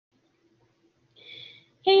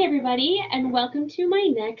Hey everybody, and welcome to my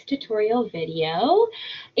next tutorial video.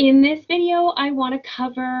 In this video, I want to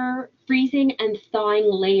cover freezing and thawing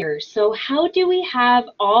layers. So how do we have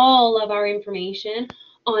all of our information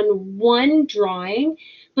on one drawing,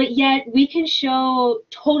 but yet we can show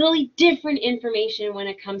totally different information when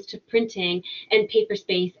it comes to printing and paper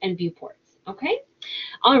space and viewports, okay?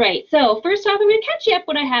 All right, so first off, I'm going to catch you up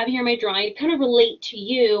what I have here in my drawing to kind of relate to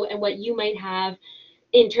you and what you might have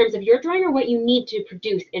in terms of your drawing or what you need to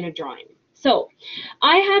produce in a drawing. So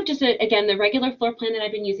I have just, again, the regular floor plan that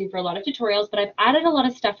I've been using for a lot of tutorials, but I've added a lot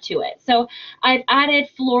of stuff to it. So I've added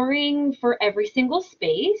flooring for every single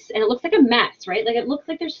space, and it looks like a mess, right? Like it looks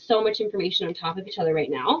like there's so much information on top of each other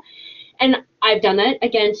right now. And I've done that,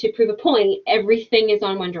 again, to prove a point. Everything is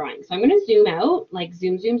on one drawing. So I'm going to zoom out, like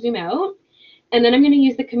zoom, zoom, zoom out. And then I'm going to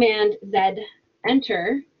use the command Z,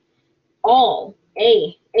 enter, all,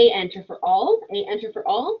 A enter for all, A enter for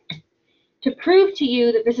all, to prove to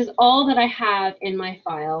you that this is all that I have in my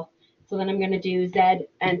file. So then I'm going to do Z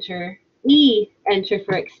enter, E enter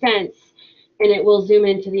for extents, and it will zoom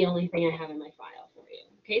into the only thing I have in my file for you.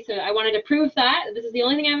 Okay, so I wanted to prove that this is the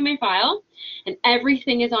only thing I have in my file, and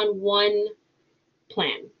everything is on one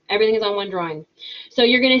plan. Everything is on one drawing. So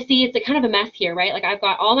you're going to see it's a kind of a mess here, right? Like I've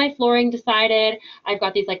got all my flooring decided. I've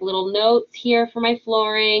got these like little notes here for my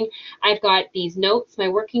flooring. I've got these notes, my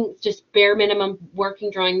working, just bare minimum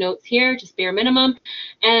working drawing notes here, just bare minimum.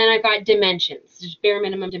 And I've got dimensions, just bare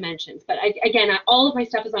minimum dimensions. But again, all of my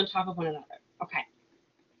stuff is on top of one another. Okay.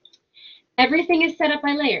 Everything is set up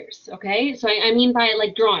by layers, okay? So I mean by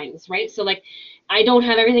like drawings, right? So like I don't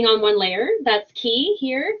have everything on one layer. That's key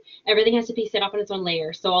here. Everything has to be set up on its own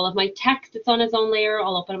layer. So all of my text, it's on its own layer.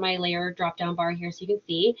 I'll open my layer drop-down bar here so you can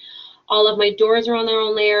see. All of my doors are on their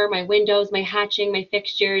own layer, my windows, my hatching, my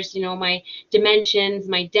fixtures, you know, my dimensions,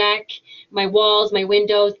 my deck, my walls, my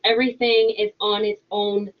windows, everything is on its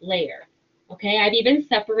own layer, okay? I've even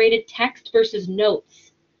separated text versus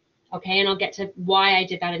notes, okay? And I'll get to why I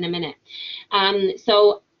did that in a minute.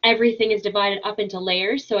 So everything is divided up into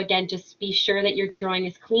layers. So again, just be sure that your drawing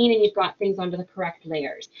is clean and you've got things onto the correct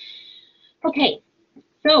layers. Okay,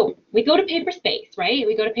 so we go to paper space, right?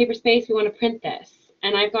 We go to paper space, we want to print this.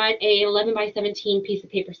 And I've got a 11 by 17 piece of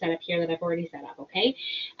paper set up here that I've already set up, okay?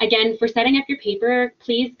 Again, for setting up your paper,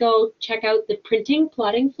 please go check out the printing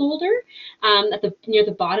plotting folder at the near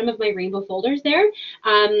the bottom of my rainbow folders there.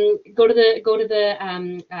 Go to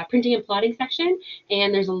the printing and plotting section,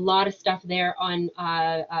 and there's a lot of stuff there on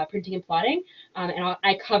printing and plotting. And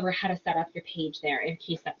I cover how to set up your page there in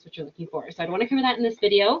case that's what you're looking for. So I don't want to cover that in this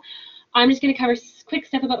video. I'm just going to cover quick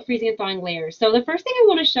stuff about freezing and thawing layers. So the first thing I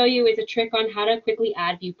want to show you is a trick on how to quickly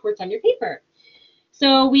add viewports on your paper.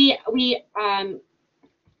 So we type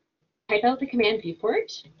out the command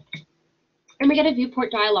viewport, and we get a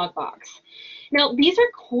viewport dialog box. Now, these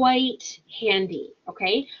are quite handy,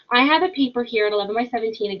 okay? I have a paper here at 11 by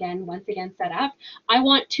 17 again, once again set up. I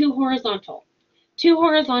want two horizontal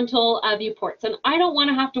viewports, and I don't want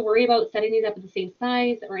to have to worry about setting these up at the same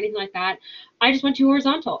size or anything like that. I just want two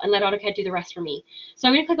horizontal and let AutoCAD do the rest for me. So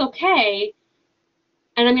I'm going to click OK,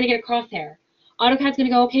 and I'm going to get a crosshair. AutoCAD's going to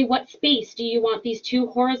go, okay, what space do you want these two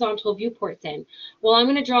horizontal viewports in? Well, I'm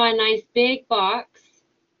going to draw a nice big box.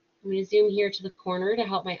 I'm going to zoom here to the corner to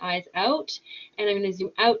help my eyes out, and I'm going to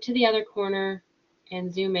zoom out to the other corner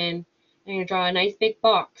and zoom in. I'm going to draw a nice big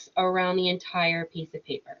box around the entire piece of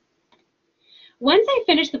paper. Once I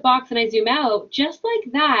finish the box and I zoom out, just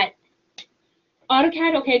like that,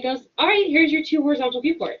 AutoCAD, okay, goes, all right, here's your two horizontal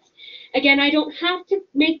viewports. Again, I don't have to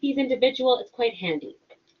make these individual. It's quite handy.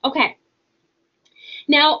 Okay.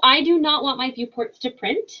 Now, I do not want my viewports to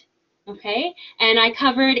print, okay? And I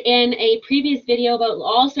covered in a previous video about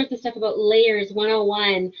all sorts of stuff about layers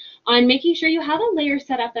 101 on making sure you have a layer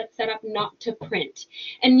set up that's set up not to print.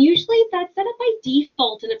 And usually that's set up by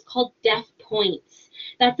default, and it's called def points.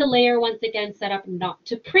 That's a layer, once again, set up not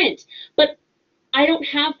to print. But I don't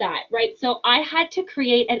have that, right? So I had to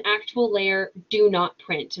create an actual layer do not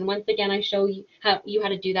print. And once again, I show you how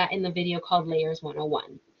to do that in the video called Layers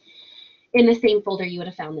 101. In the same folder you would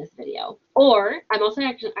have found this video. Or I'm also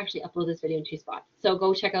actually upload this video in 2 spots. So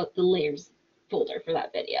go check out the layers folder for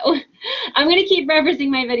that video. I'm going to keep referencing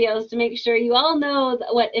my videos to make sure you all know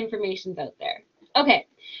what information's out there. Okay,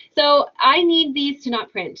 so I need these to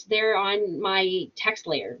not print. They're on my text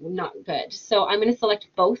layer, not good. So I'm going to select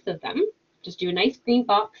both of them. Just do a nice green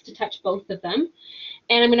box to touch both of them.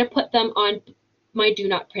 And I'm going to put them on my do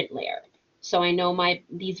not print layer. So I know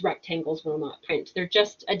these rectangles will not print. They're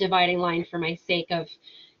just a dividing line for my sake of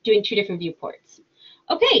doing 2 different viewports.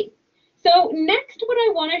 Okay, So next, what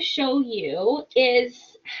I want to show you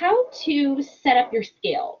is how to set up your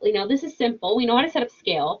scale. You know, this is simple. We know how to set up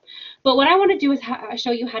scale, but what I want to do is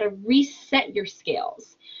show you how to reset your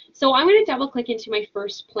scales. So I'm going to double click into my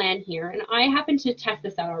first plan here, and I happen to test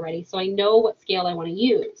this out already, so I know what scale I want to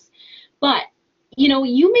use. But you know,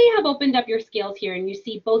 you may have opened up your scales here and you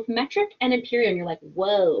see both metric and imperial, and you're like,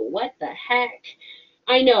 whoa, what the heck?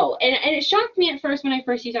 I know, and it shocked me at first when I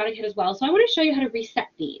first used AutoCAD as well. So I want to show you how to reset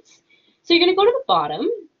these. So you're going to go to the bottom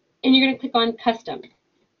and you're going to click on custom.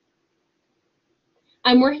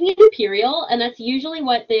 I'm working in Imperial, and that's usually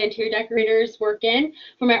what the interior decorators work in.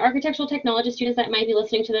 For my architectural technology students that might be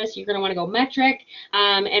listening to this, you're going to want to go metric.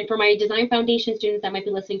 And for my design foundation students that might be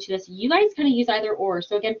listening to this, you guys kind of use either or.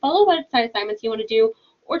 So again, follow what side assignments you want to do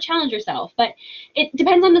or challenge yourself. But it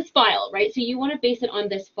depends on this file, right? So you want to base it on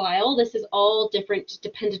this file. This is all different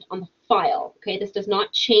dependent on the file, okay? This does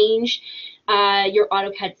not change your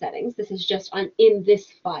AutoCAD settings. This is just in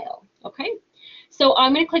this file, okay? So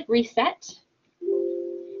I'm going to click reset.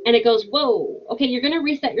 And it goes, whoa, okay, you're going to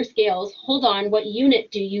reset your scales. Hold on, what unit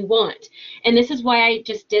do you want? And this is why I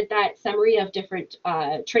just did that summary of different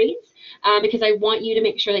trades, because I want you to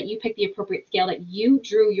make sure that you pick the appropriate scale that you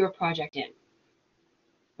drew your project in.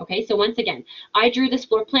 Okay, so once again, I drew this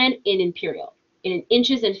floor plan in Imperial, in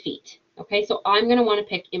inches and feet. Okay, so I'm going to want to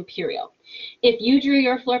pick Imperial. If you drew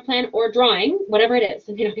your floor plan or drawing, whatever it is,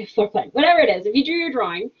 floor plan, whatever it is, if you drew your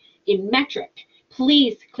drawing in metric,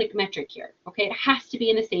 please click metric here, okay? It has to be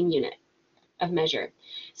in the same unit of measure.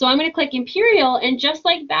 So I'm going to click Imperial, and just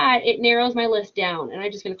like that, it narrows my list down, and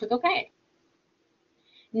I'm just going to click OK.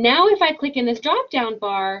 Now if I click in this drop-down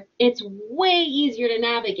bar, it's way easier to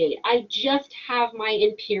navigate. I just have my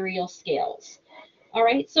Imperial scales. All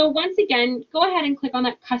right, so once again, go ahead and click on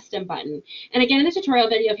that custom button. And again, in the tutorial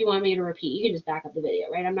video, if you want me to repeat, you can just back up the video,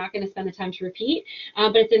 right? I'm not going to spend the time to repeat,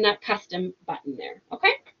 but it's in that custom button there,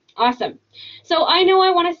 okay? Awesome. So I know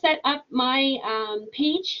I want to set up my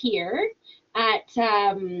page here at,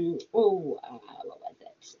 what was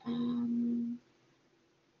it?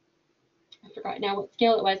 I forgot now what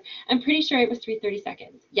scale it was. I'm pretty sure it was 330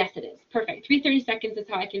 seconds. Yes, it is. Perfect. 330 seconds is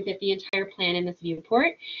how I can fit the entire plan in this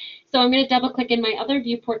viewport. So I'm going to double click in my other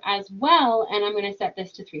viewport as well, and I'm going to set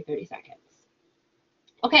this to 330 seconds.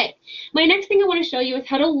 Okay, my next thing I want to show you is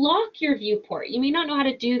how to lock your viewport. You may not know how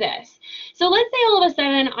to do this. So let's say all of a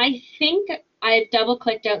sudden I think I've double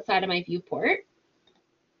clicked outside of my viewport,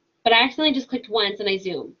 but I accidentally just clicked once and I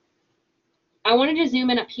zoom. I wanted to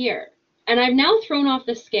zoom in up here, and I've now thrown off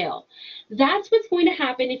the scale. That's what's going to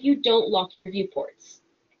happen if you don't lock your viewports.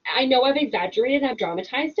 I know I've exaggerated, I've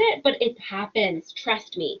dramatized it, but it happens,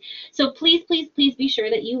 trust me. So please, please, please be sure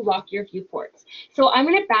that you lock your viewports. So I'm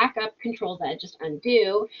going to back up, Control-Z, just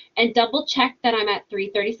undo, and double check that I'm at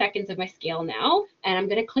 330 seconds of my scale now, and I'm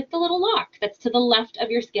going to click the little lock that's to the left of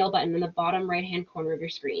your scale button in the bottom right-hand corner of your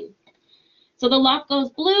screen. So the lock goes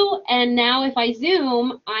blue, and now if I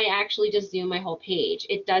zoom, I actually just zoom my whole page.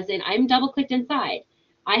 It doesn't, I'm double-clicked inside.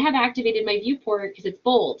 I have activated my viewport because it's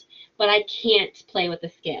bold, but I can't play with the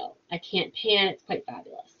scale. I can't pan, it's quite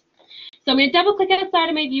fabulous. So I'm going to double click outside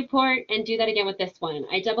of my viewport and do that again with this one.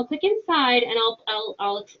 I double click inside, and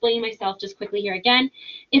I'll explain myself just quickly here again.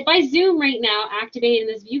 If I zoom right now, activating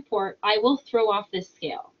this viewport, I will throw off this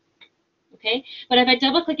scale. Okay, but if I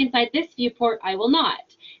double click inside this viewport, I will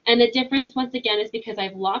not. And the difference once again is because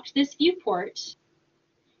I've locked this viewport,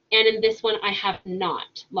 and in this one, I have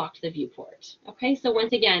not locked the viewport. Okay, so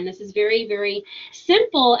once again, this is very, very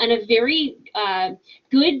simple and a very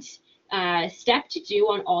good step to do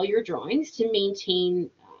on all your drawings to maintain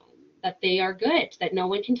that they are good, that no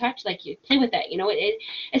one can touch. Like, you play with it, you know,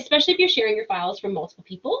 especially if you're sharing your files from multiple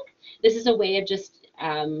people. This is a way of just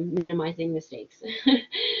minimizing mistakes,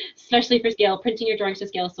 especially for scale. Printing your drawings to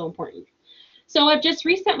scale is so important. So I've just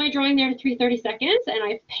reset my drawing there to 330 seconds, and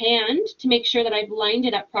I've panned to make sure that I've lined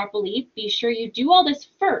it up properly. Be sure you do all this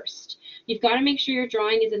first. You've got to make sure your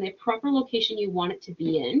drawing is in the proper location you want it to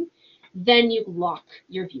be in. Then you lock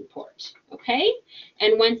your viewport, okay?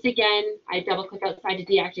 And once again, I double click outside to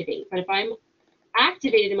deactivate. But if I'm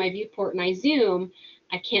activated in my viewport and I zoom,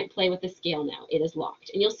 I can't play with the scale now. It is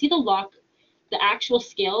locked. And you'll see the lock, the actual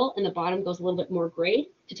scale in the bottom goes a little bit more gray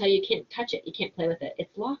to tell you can't touch it. You can't play with it.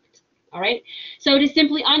 It's locked. All right, so to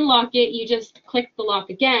simply unlock it, you just click the lock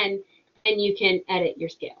again, and you can edit your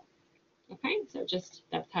scale. Okay, so just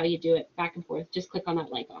that's how you do it, back and forth. Just click on that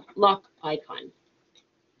lock icon.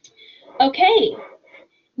 Okay,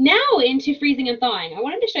 now into freezing and thawing. I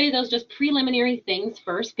wanted to show you those just preliminary things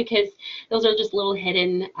first, because those are just little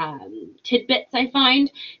hidden tidbits I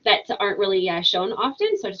find that aren't really shown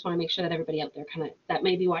often. So I just want to make sure that everybody out there that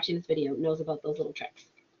may be watching this video knows about those little tricks.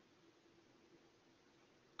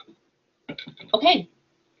 Okay,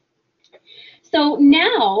 so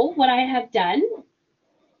now what I have done,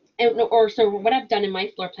 what I've done in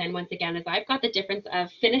my floor plan once again is I've got the difference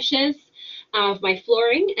of finishes of my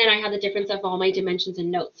flooring, and I have the difference of all my dimensions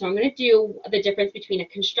and notes. So I'm going to do the difference between a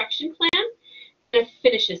construction plan and a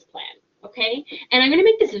finishes plan. Okay, and I'm going to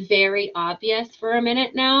make this very obvious for a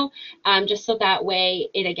minute now, just so that way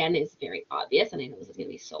it again is very obvious. And I know this is going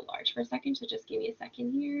to be so large for a second, so just give me a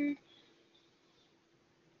second here.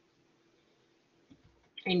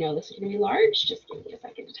 I know this is going to be large. Just give me a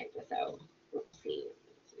second to type this out. Let's see.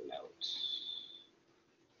 Note.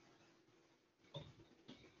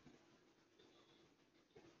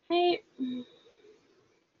 Okay.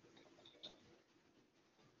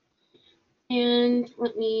 And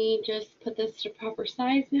let me just put this to proper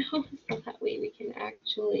size now, so that way we can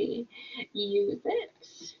actually use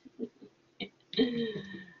it.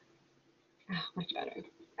 Oh, much better.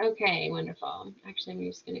 Okay, wonderful. Actually,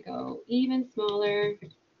 I'm just going to go even smaller.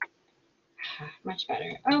 Much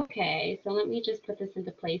better. Okay, so let me just put this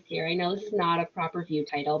into place here. I know this is not a proper view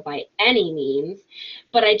title by any means,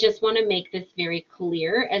 but I just want to make this very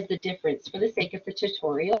clear as the difference, for the sake of the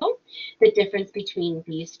tutorial, the difference between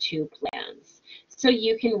these two plans. So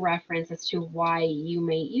you can reference as to why you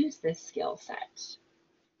may use this skill set.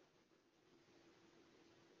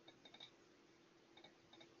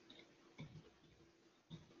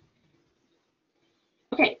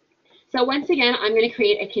 Okay, so once again, I'm going to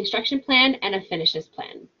create a construction plan and a finishes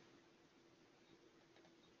plan.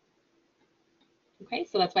 Okay,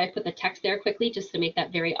 so that's why I put the text there quickly, just to make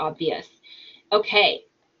that very obvious. Okay,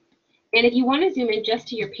 and if you want to zoom in just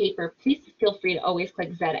to your paper, please feel free to always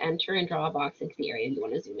click Z, enter, and draw a box into the area you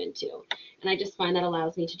want to zoom into. And I just find that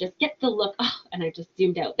allows me to just get the look, oh, and I just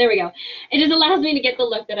zoomed out. There we go. It just allows me to get the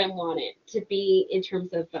look that I want it to be in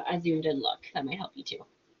terms of a zoomed in look. That might help you too.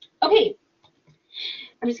 Okay,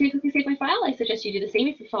 I'm just going to quickly save my file. I suggest you do the same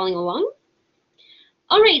if you're following along.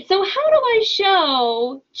 All right, so how do I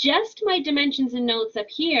show just my dimensions and notes up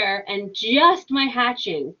here and just my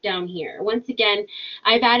hatching down here? Once again,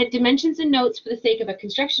 I've added dimensions and notes for the sake of a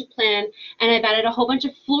construction plan, and I've added a whole bunch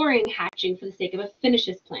of flooring hatching for the sake of a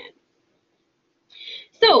finishes plan.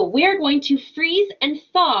 So we're going to freeze and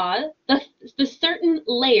thaw the certain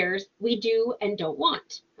layers we do and don't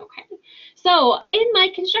want, okay? So in my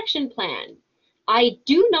construction plan, I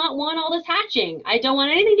do not want all this hatching. I don't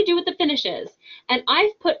want anything to do with the finishes. And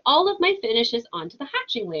I've put all of my finishes onto the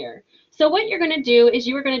hatching layer. So what you're going to do is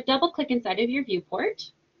you are going to double click inside of your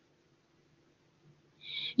viewport.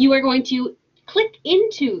 You are going to click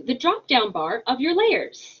into the drop down bar of your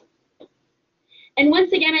layers. And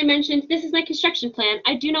once again, I mentioned this is my construction plan.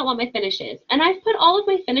 I do not want my finishes. And I've put all of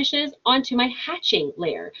my finishes onto my hatching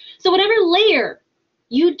layer. So whatever layer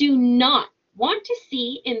you do not want to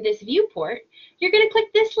see in this viewport, you're going to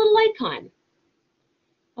click this little icon.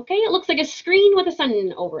 Okay, it looks like a screen with a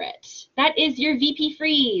sun over it. That is your VP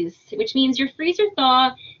freeze, which means your freeze or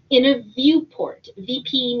thaw in a viewport.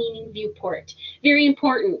 VP meaning viewport. Very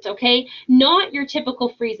important, okay? Not your typical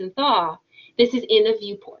freeze and thaw. This is in a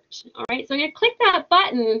viewport. All right, so I'm going to click that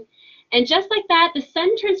button, and just like that, the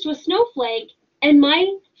sun turns to a snowflake and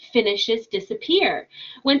my finishes disappear.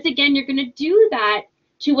 Once again, you're going to do that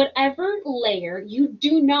to whatever layer you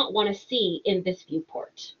do not want to see in this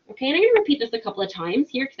viewport. Okay, and I'm going to repeat this a couple of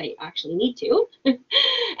times here because I actually need to,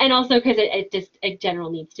 and also because it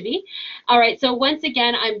general needs to be. All right, so once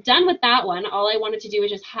again, I'm done with that one. All I wanted to do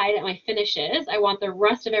is just hide my finishes. I want the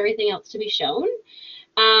rest of everything else to be shown.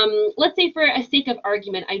 Let's say for a sake of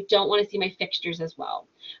argument, I don't want to see my fixtures as well.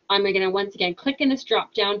 I'm going to once again click in this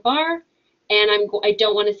drop down bar, and I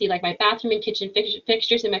don't want to see like my bathroom and kitchen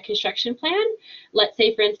fixtures in my construction plan. Let's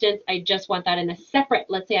say, for instance, I just want that in a separate,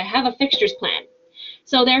 let's say I have a fixtures plan.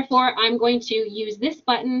 So therefore, I'm going to use this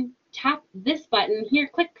button, tap this button here,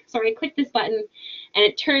 click this button, and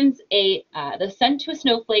it turns the sun to a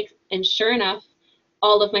snowflake, and sure enough,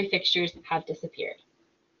 all of my fixtures have disappeared.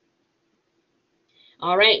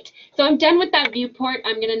 All right, so I'm done with that viewport.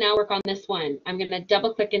 I'm going to now work on this one. I'm going to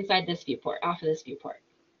double click inside this viewport, off of this viewport.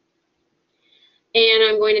 And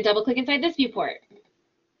I'm going to double click inside this viewport.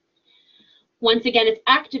 Once again, it's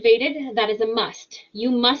activated. That is a must.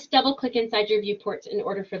 You must double click inside your viewports in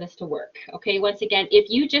order for this to work. Okay, once again, if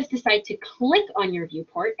you just decide to click on your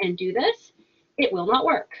viewport and do this, it will not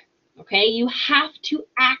work. Okay, you have to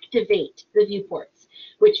activate the viewports,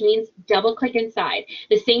 which means double click inside.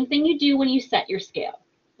 The same thing you do when you set your scale.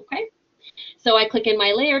 Okay, so I click in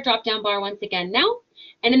my layer drop down bar once again now.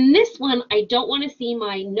 And in this one, I don't want to see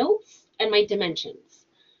my notes and my dimensions.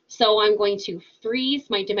 So I'm going to freeze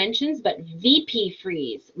my dimensions, but VP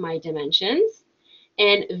freeze my dimensions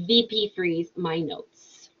and VP freeze my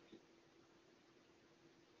notes.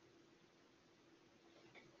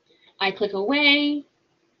 I click away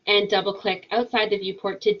and double click outside the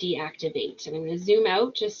viewport to deactivate. And I'm going to zoom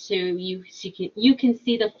out just so you can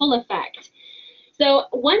see the full effect. So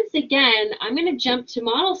once again, I'm going to jump to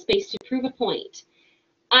model space to prove a point.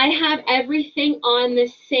 I have everything on the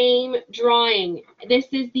same drawing. This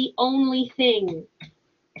is the only thing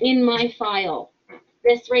in my file.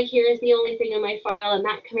 This right here is the only thing in my file, and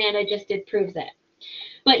that command I just did proves it.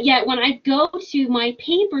 But yet when I go to my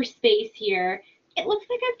paper space here, it looks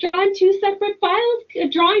like I've drawn two separate files,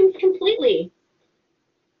 drawings completely.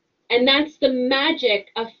 And that's the magic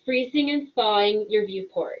of freezing and thawing your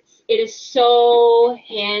viewports. It is so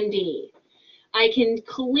handy. I can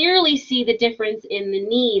clearly see the difference in the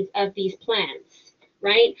needs of these plants,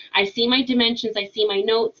 right? I see my dimensions, I see my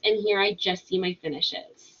notes, and here I just see my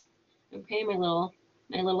finishes. Okay, my little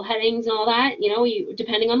headings and all that, you know,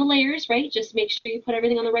 depending on the layers, right? Just make sure you put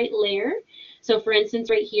everything on the right layer. So for instance,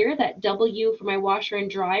 right here, that W for my washer and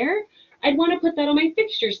dryer, I'd want to put that on my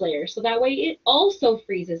fixtures layer. So that way it also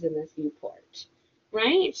freezes in this viewport,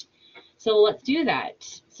 right? So let's do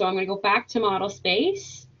that. So I'm going to go back to model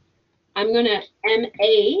space. I'm going to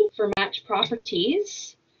MA for match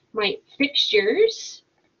properties, my fixtures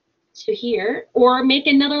to here, or make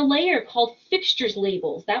another layer called fixtures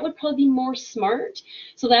labels. That would probably be more smart.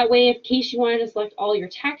 So that way, in case you wanted to select all your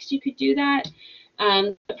text, you could do that.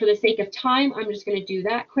 But for the sake of time, I'm just going to do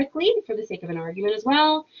that quickly for the sake of an argument as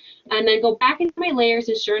well. And then go back into my layers,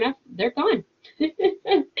 and sure enough, they're gone.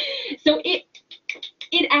 So it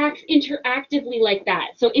acts interactively like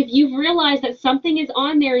that. So if you've realized that something is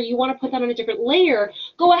on there, you want to put that on a different layer,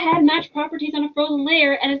 go ahead, match properties on a frozen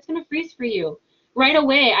layer, and it's going to freeze for you right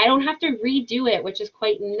away. I don't have to redo it, which is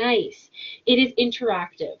quite nice. It is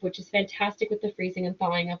interactive, which is fantastic with the freezing and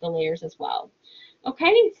thawing of the layers as well.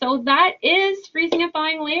 Okay, so that is freezing and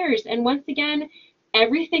thawing layers. And once again,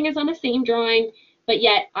 everything is on the same drawing, but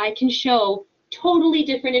yet I can show totally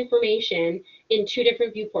different information in two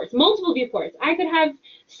different viewports, multiple viewports. I could have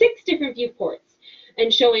 6 different viewports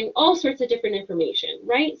and showing all sorts of different information,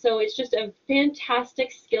 right? So it's just a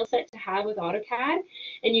fantastic skill set to have with AutoCAD,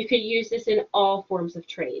 and you could use this in all forms of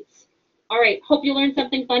trades. All right, hope you learned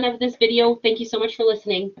something fun out of this video. Thank you so much for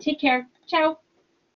listening. Take care. Ciao.